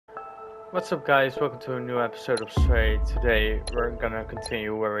What's up guys, welcome to a new episode of Stray. Today we're gonna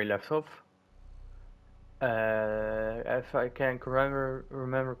continue where we left off. If I can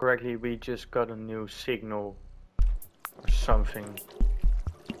remember correctly, we just got a new signal or something.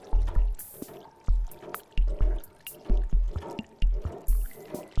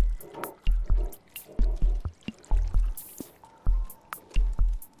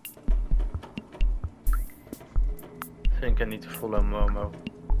 I think I need to follow Momo.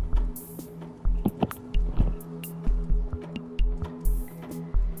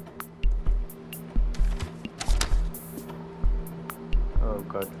 Oh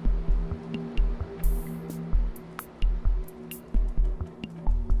god.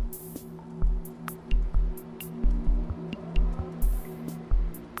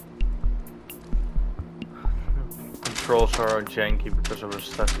 Controls are janky because I was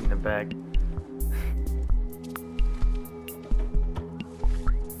stuck in the bag.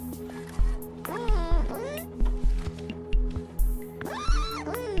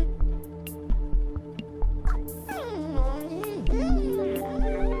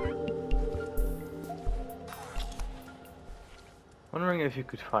 Wondering if you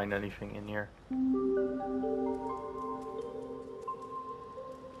could find anything in here.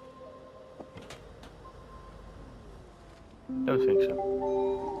 Don't think so.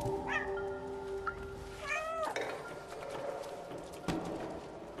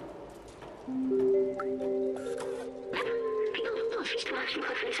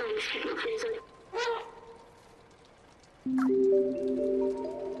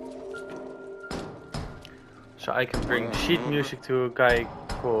 So I can bring sheet music to a guy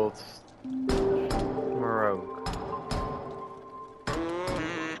called Morog.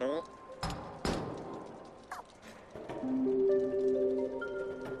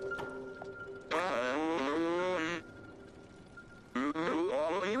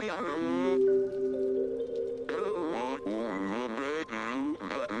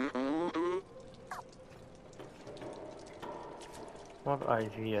 What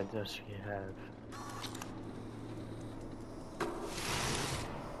idea does he have?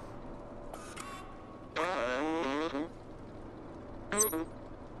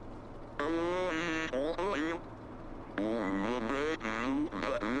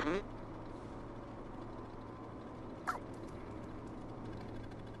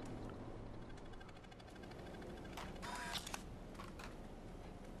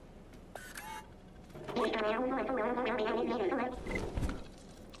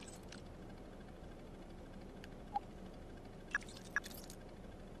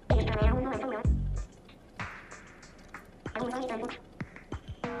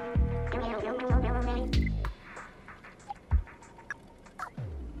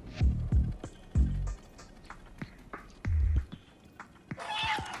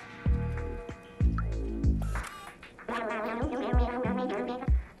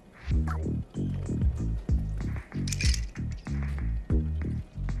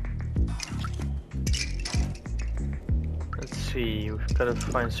 Let's see, we've got to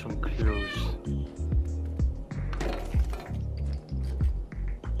find some clues.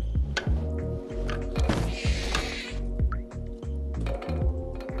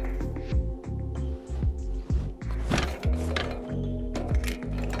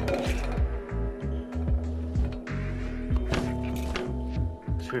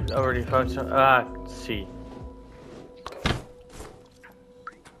 So we've already found some. Let's see.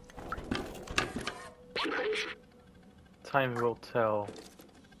 Time will tell.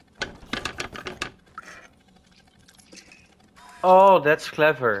 Oh, that's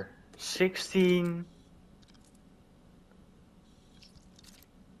clever. 16.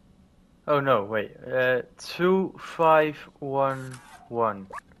 Oh no, wait. 2 5 1 1.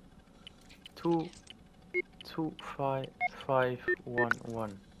 2 2 5 5 1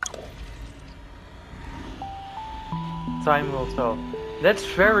 1. Time will tell. That's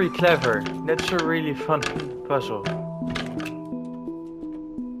very clever. That's a really fun puzzle.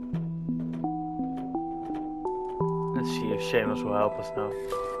 Let's see if sheamous will help us now.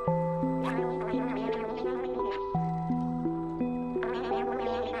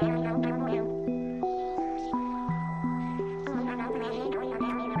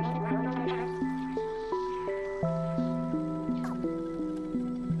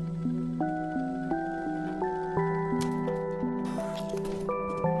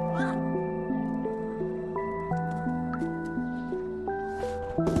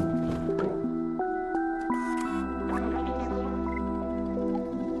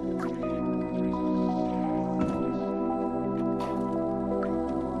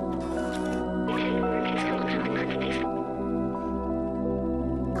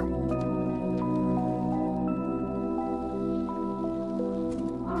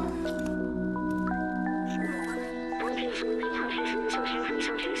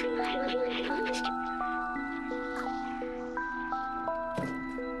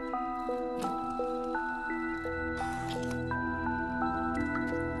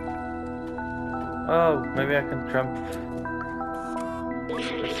 Oh, maybe I can jump.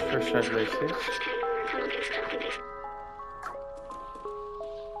 Let's first try to place this.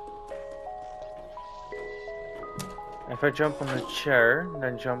 If I jump on the chair,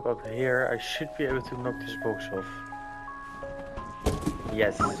 then jump up here, I should be able to knock this box off.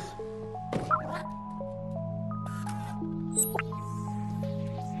 Yes.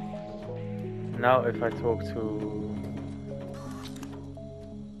 Now if I talk to...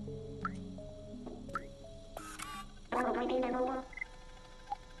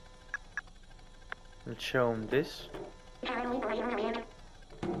 Let's show him this.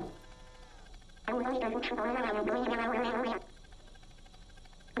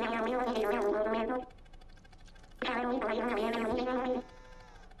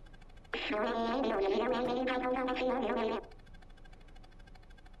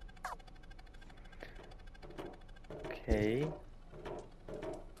 Okay.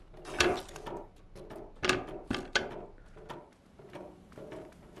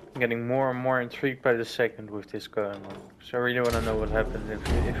 I'm getting more and more intrigued by the second with this going on. So I really want to know what happens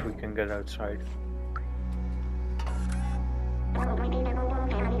if we can get outside.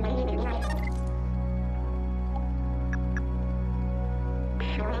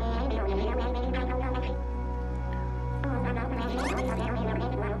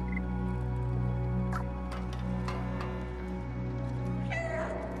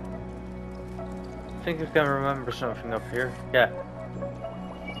 I think I can remember something up here. Yeah.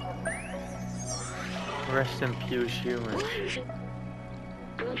 Rest in peace, humans.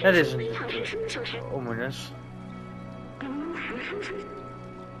 That isn't ominous.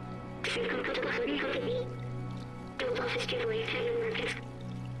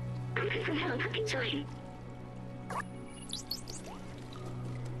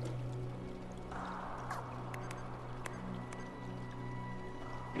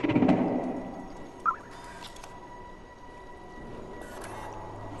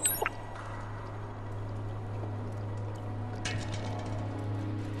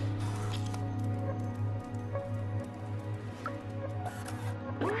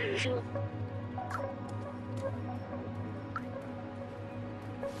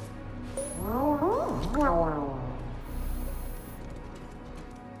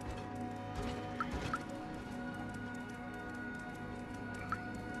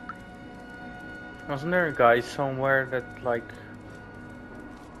 Wasn't there a guy somewhere that like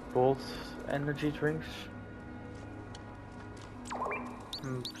bought energy drinks?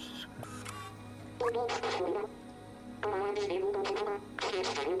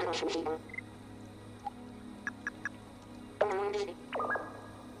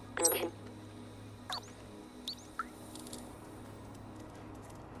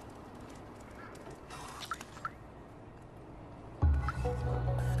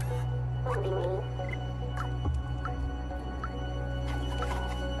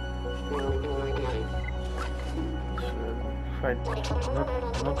 Right.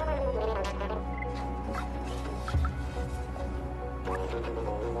 Nope.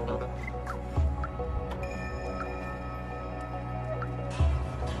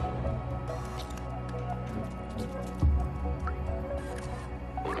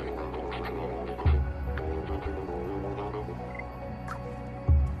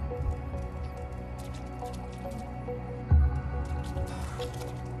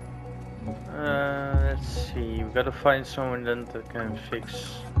 Let's see, we gotta find someone then that can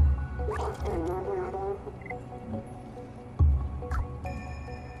fix.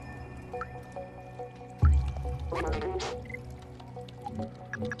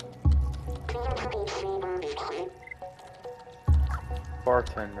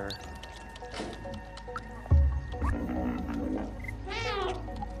 Bartender.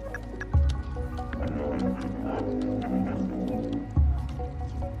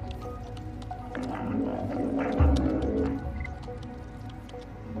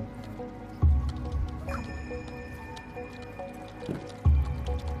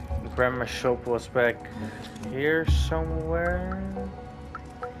 The grandma shop was back here somewhere.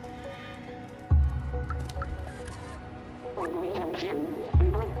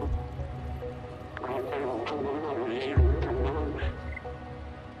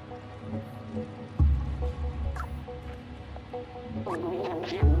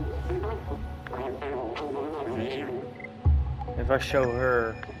 If I show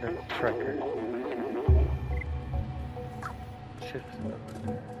her the tracker. Shift.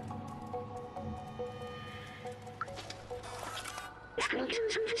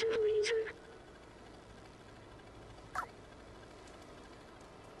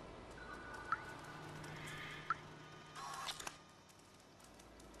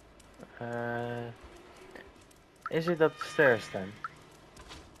 Is it up the stairs then?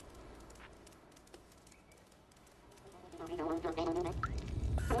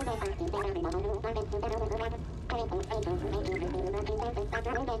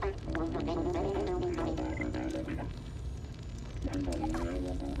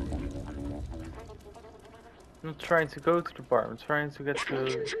 I'm not trying to go to the bar, I'm trying to get to...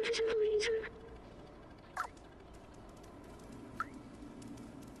 You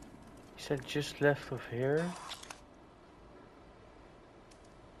said just left of here?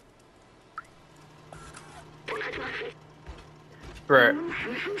 Bruh.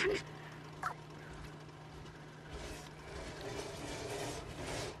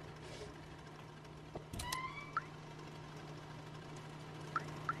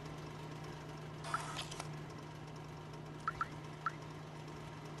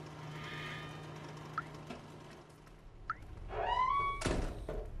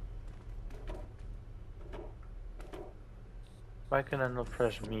 Why can I not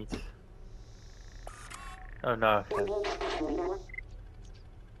press meat? Oh no, I can.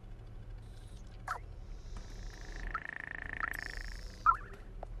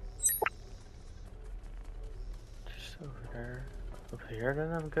 Just over there. Over here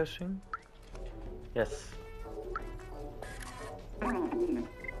then, I'm guessing? Yes.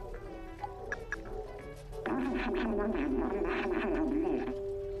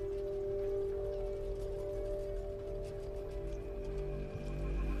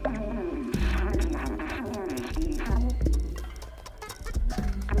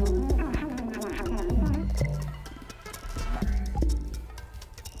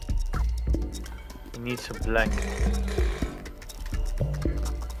 He needs a blanket.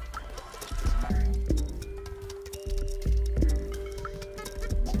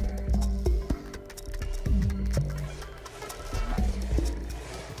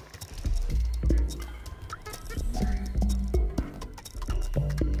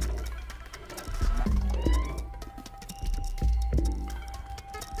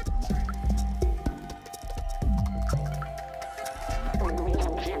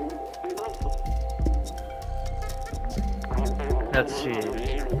 Let's see.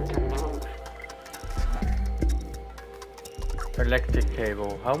 Electric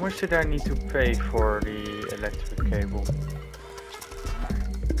cable. How much did I need to pay for the electric cable?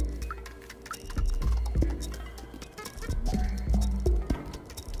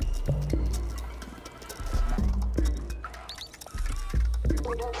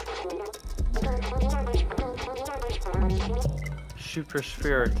 Super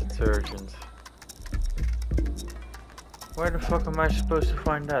spirit detergent. Where the fuck am I supposed to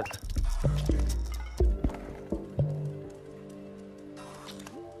find that?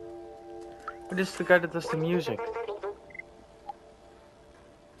 But this is the guy that does the music.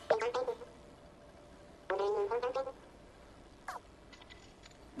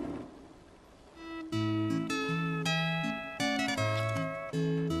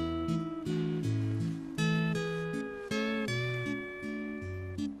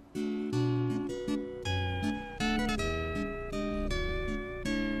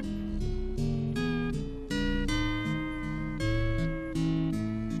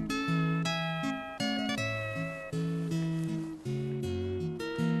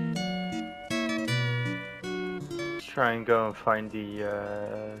 Try and go and find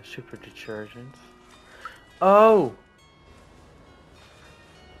the super detergent. Oh!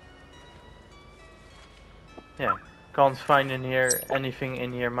 Yeah, can't find in here anything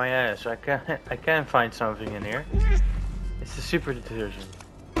in here my ass. I can find something in here. It's the super detergent.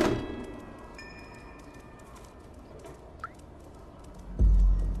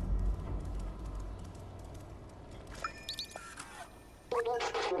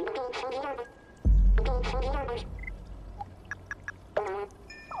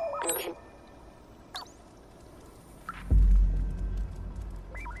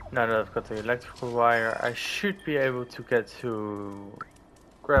 Now that I've got the electrical wire, I should be able to get to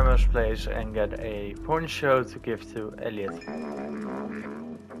Grandma's place and get a poncho to give to Elliot.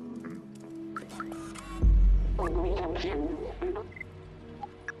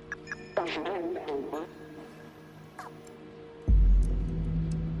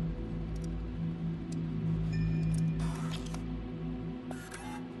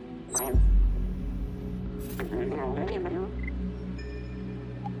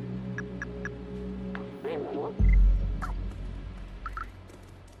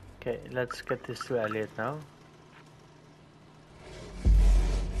 Okay, let's get this to Elliot now.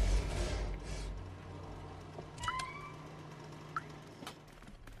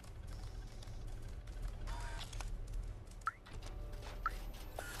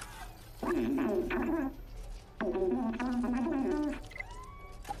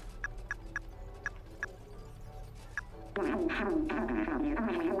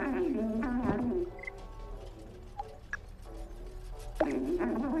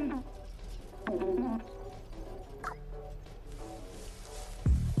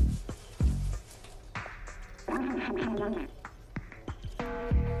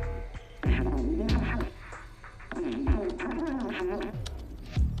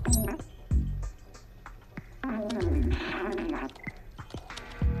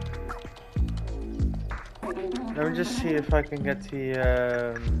 Let me just see if I can get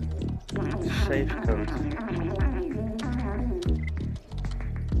the save code.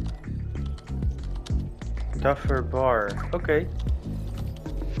 Duffer bar. Okay.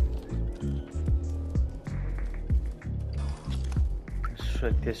 Let's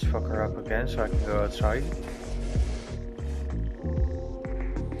shut this fucker up again so I can go outside.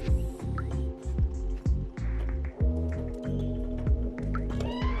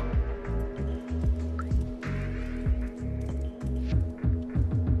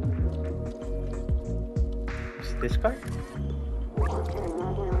 This guy?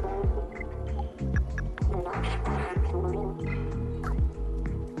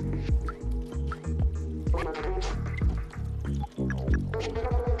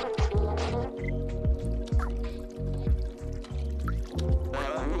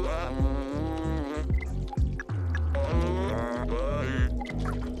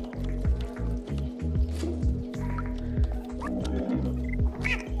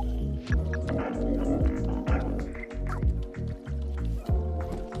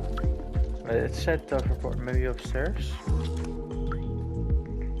 It said the report maybe upstairs. I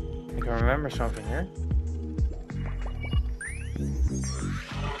can remember something here.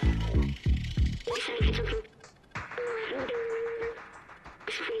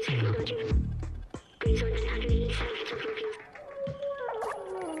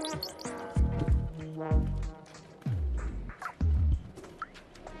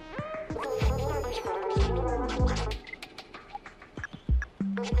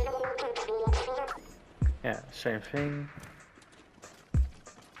 Yeah, same thing.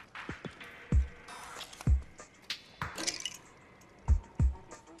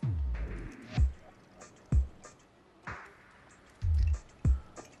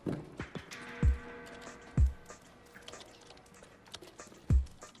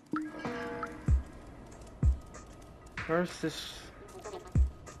 Where's this?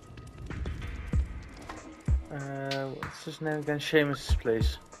 What's his name again? Sheamous'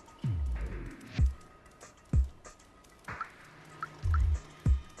 place.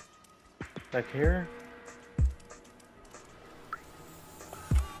 Like here?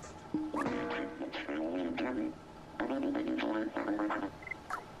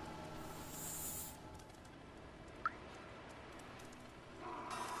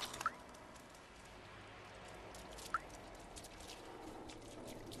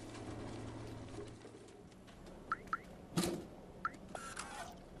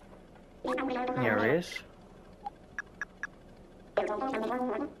 Here he is.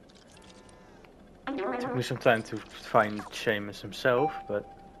 Took me some time to find Sheamous himself, but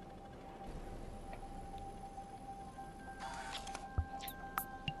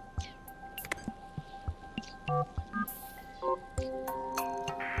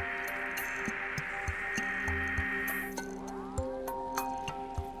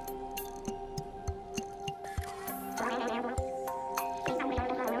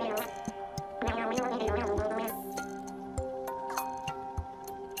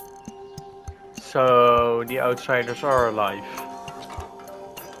so the outsiders are alive.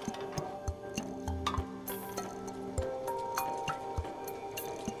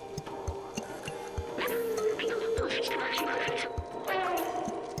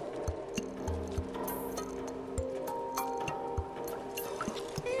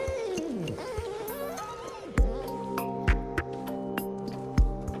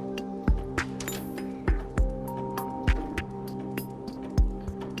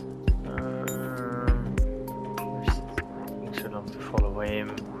 Follow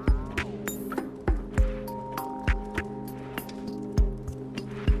him.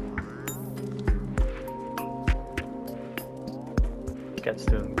 Cat's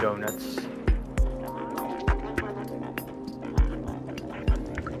doing donuts.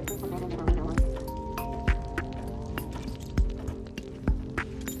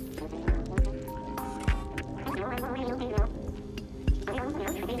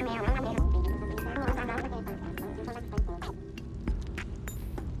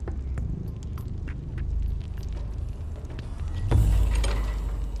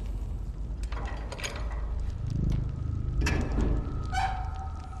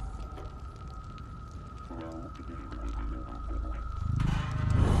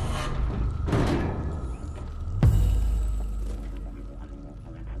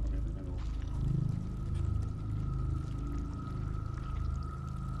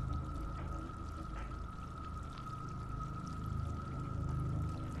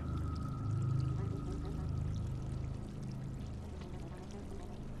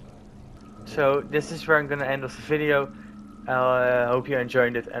 So this is where I'm gonna end of the video. I hope you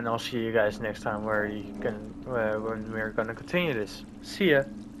enjoyed it, and I'll see you guys next time when we're gonna continue this. See ya.